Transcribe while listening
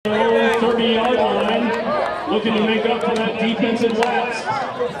looking to make up for that defensive lapse.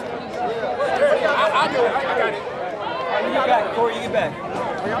 I'll do it. I got it. You get back, Corey. You get back. You're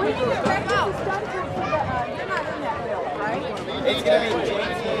not in that field, right? It's gonna be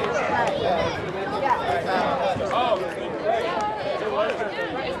JT. Oh.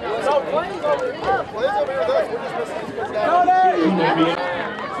 So plays over here. Plays over here. We're just missing these guys down.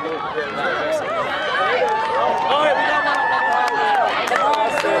 All right, we got one.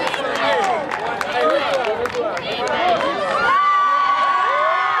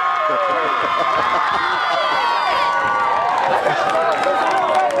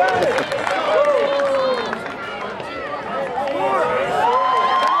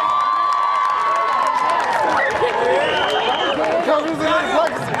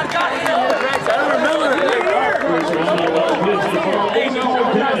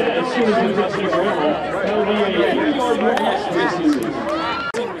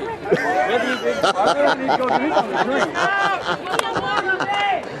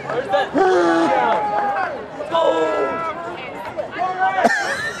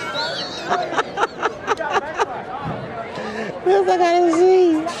 Feels like I didn't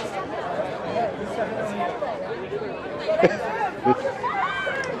see.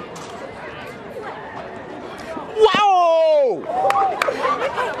 Wow!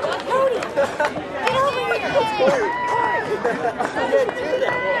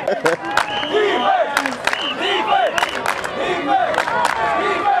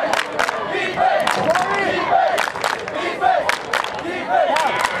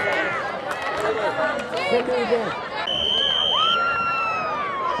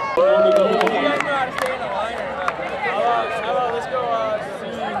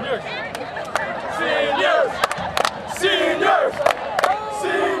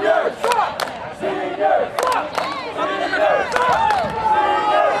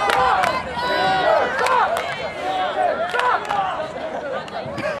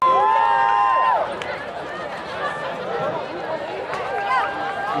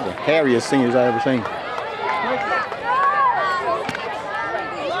 Hairiest singers I ever seen.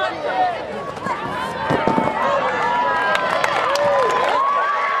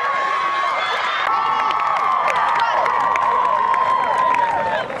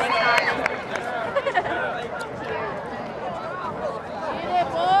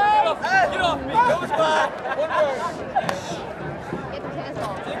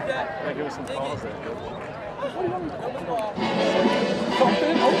 Give us some calls there.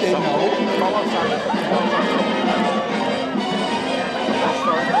 Okay, no.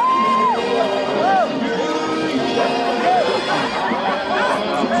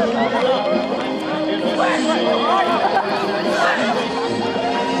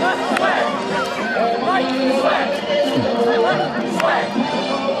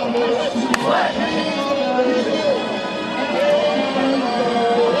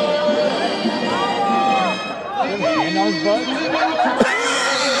 Those buttons.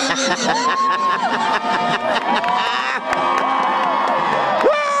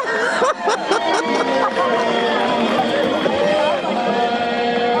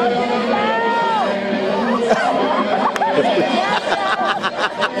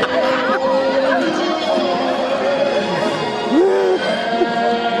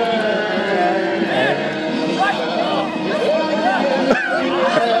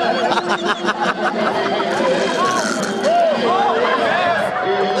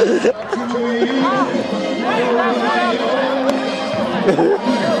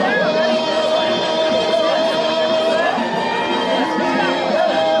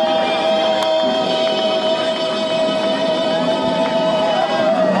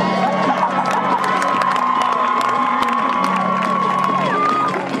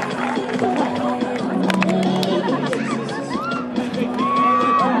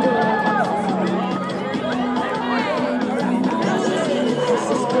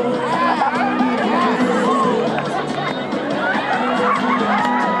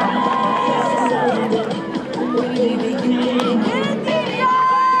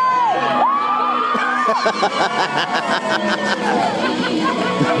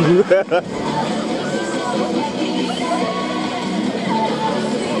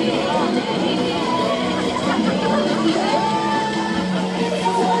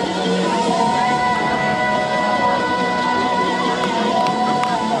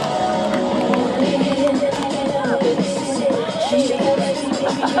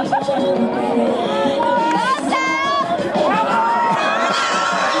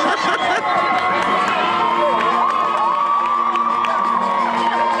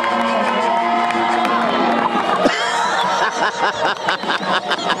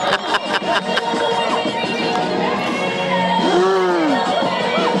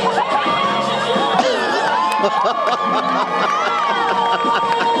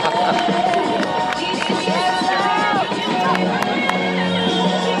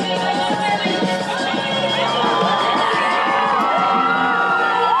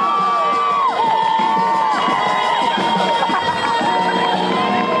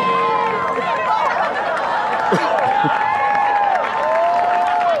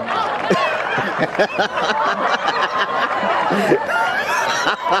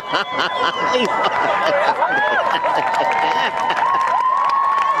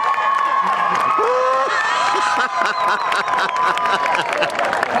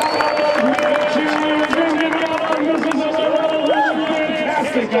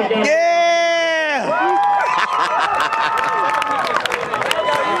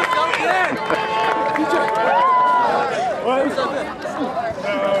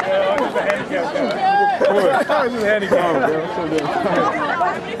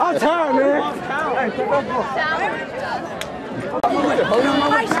 I'm tired, man.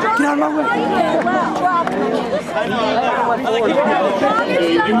 Get out of my way.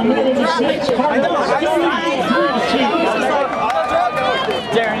 In the middle of the six, I'm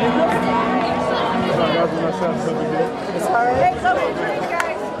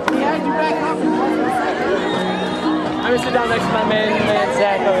gonna sit down next to my man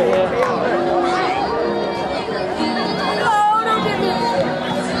Zach over here.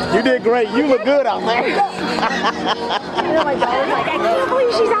 You did great. You look good out there. You know, my daughter's like, I can't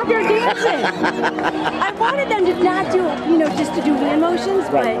believe she's out there dancing. I wanted them to not do, you know, just to do hand motions,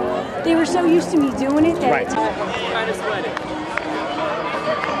 but they were so used to me doing it that it's Kind of sweating.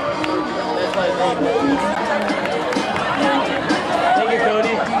 Take it,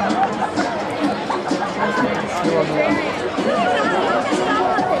 Cody. I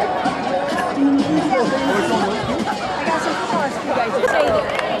got some flowers for you guys to say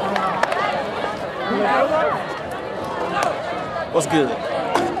there. What's good?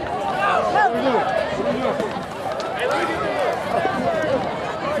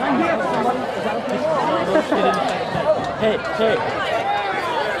 Hey.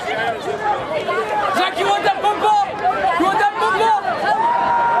 Zach, you want that pom-pom? You want that pom-pom?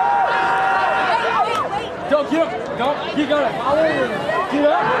 Don't get up. Don't. You gotta follow him. Get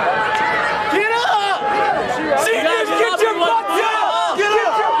up. Get up! Seniors, get your butts up! Get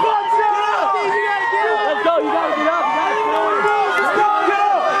your butts up! Let's go. You gotta get up.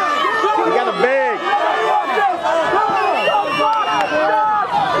 You got a bag.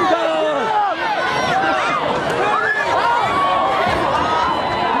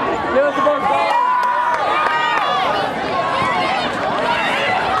 Give us the ball.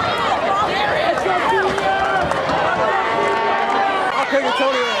 I'll take it,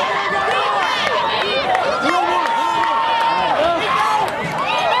 Tony.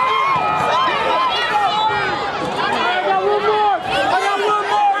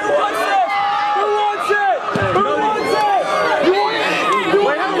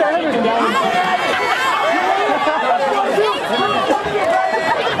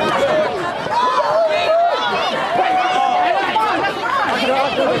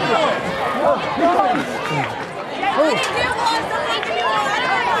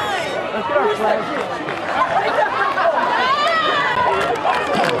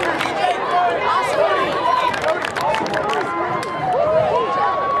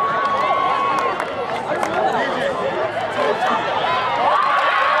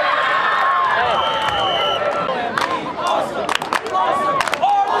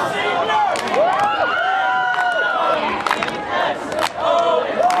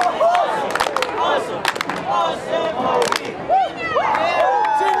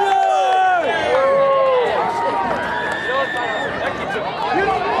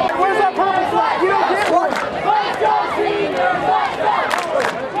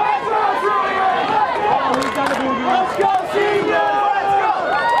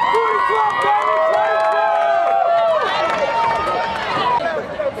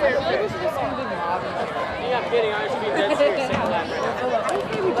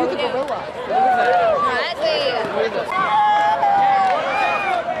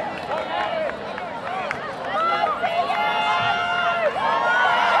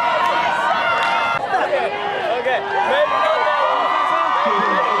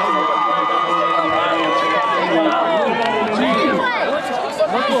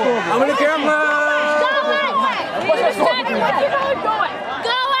 I'm gonna camera.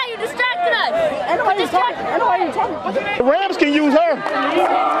 Go away, you distracted us. I know why you're talking. The Rams can use her.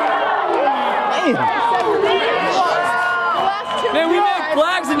 Damn. Man, we make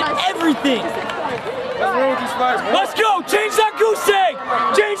flags and everything. Let's go! Change that goose egg!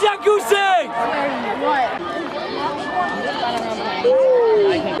 Change that goose egg!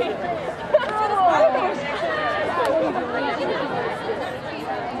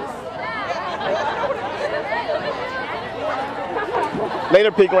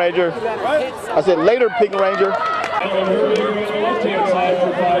 Later, Pink Ranger. I said later, Pink Ranger. And on the left-hand side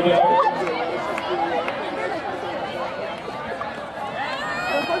for 5 yards.